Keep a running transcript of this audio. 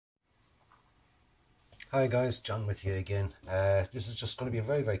Hi guys, John with you again. This is just going to be a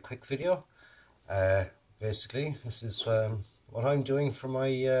very quick video. Basically, this is what I'm doing for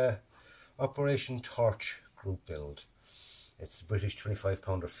my Operation Torch group build. It's the British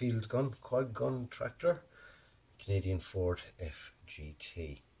 25-pounder field gun, quad gun tractor, Canadian Ford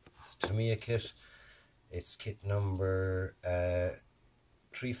FGT. It's a Tamiya kit. It's kit number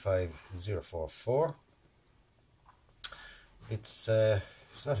 35044. It's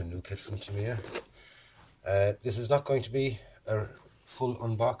not a new kit from Tamiya. This is not going to be a full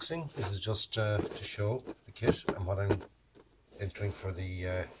unboxing. This is just to show the kit and what I'm entering for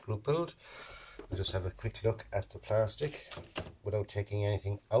the group build. We'll just have a quick look at the plastic without taking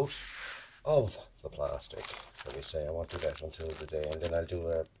anything out of the plastic. Let me say I won't do that until the day, and then I'll do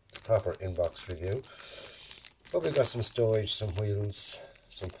a proper inbox review. But we've got some stowage, some wheels,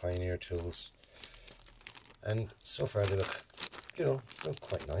 some Pioneer tools, and so far they look, look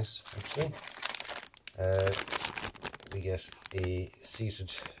quite nice actually. We get a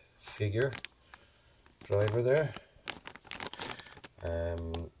seated figure driver there.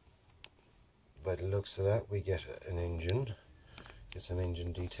 By the looks of that, we get an engine, get some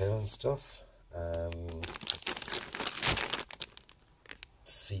engine detail and stuff.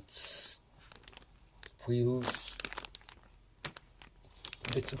 Seats, wheels,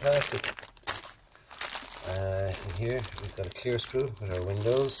 bits of plastic. In here we've got a clear screw with our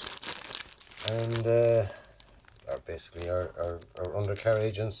windows, and basically our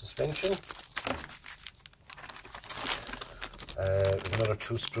undercarriage and suspension. Another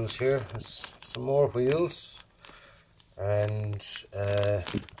 2 screws here. There's some more wheels, and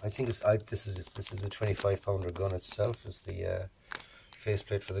I think this is the 25-pounder gun itself. Is the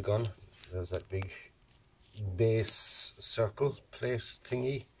faceplate for the gun. There's that big base circle plate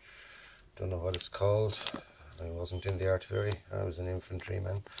thingy. Don't know what it's called. I wasn't in the artillery. I was an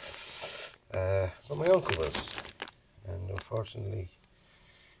infantryman. But my uncle was, and unfortunately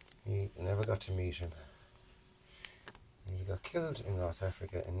he never got to meet him. He got killed in North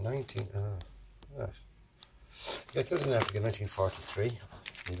Africa in 1943.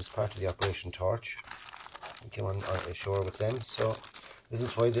 He was part of the Operation Torch. He came on ashore with them, so this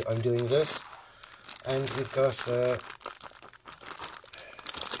is why I'm doing this. And we've got it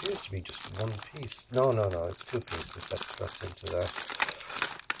used to be just one piece. No, it's 2 pieces. That's into that.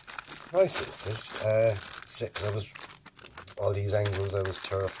 Nice fit. I was all these angles. I was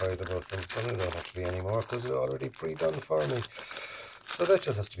terrified about them, but I don't have to be anymore because they're already pre-done for me. So that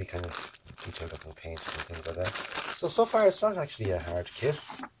just has to be kind of detailed up and painted and things like that. So far it's not actually a hard kit.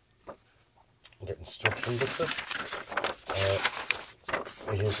 I'm getting instruction booklet.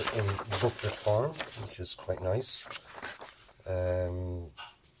 It is in booklet form, which is quite nice.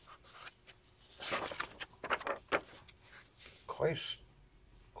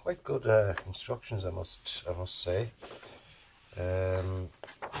 Quite good instructions, I must say.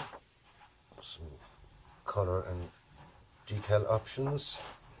 Some colour and decal options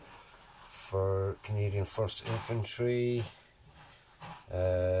for Canadian 1st Infantry.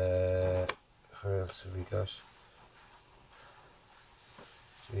 Where else have we got?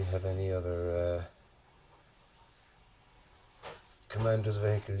 Do we have any other commander's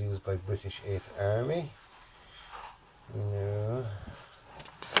vehicle used by British 8th Army? No.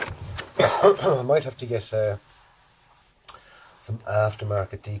 I might have to get some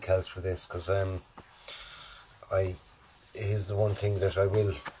aftermarket decals for this, because here's the one thing that I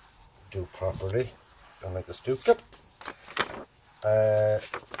will do properly, unlike the Stuka,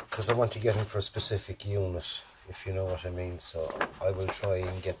 because I want to get him for a specific unit, if you know what I mean. So I will try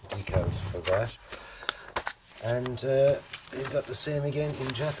and get the decals for that. And we've got the same again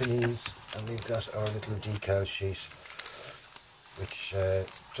in Japanese, and we've got our little decal sheet, which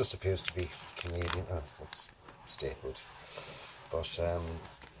just appears to be Canadian. Oh, it's stapled, but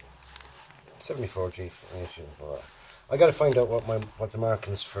 74G. I got to find out what the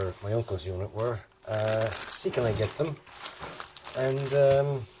markings for my uncle's unit were. See can I get them, and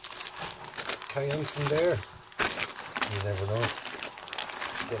carry on from there. You never know.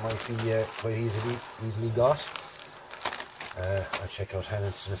 They might be quite easily got. I'll check out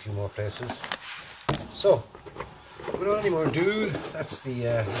Hannons in a few more places. So, without any more ado, that's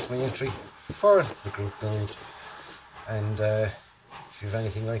my entry for the group build. And if you have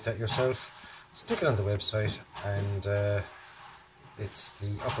anything like that yourself, stick it on the website, and it's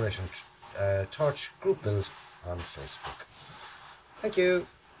the Operation Torch group build on Facebook. Thank you.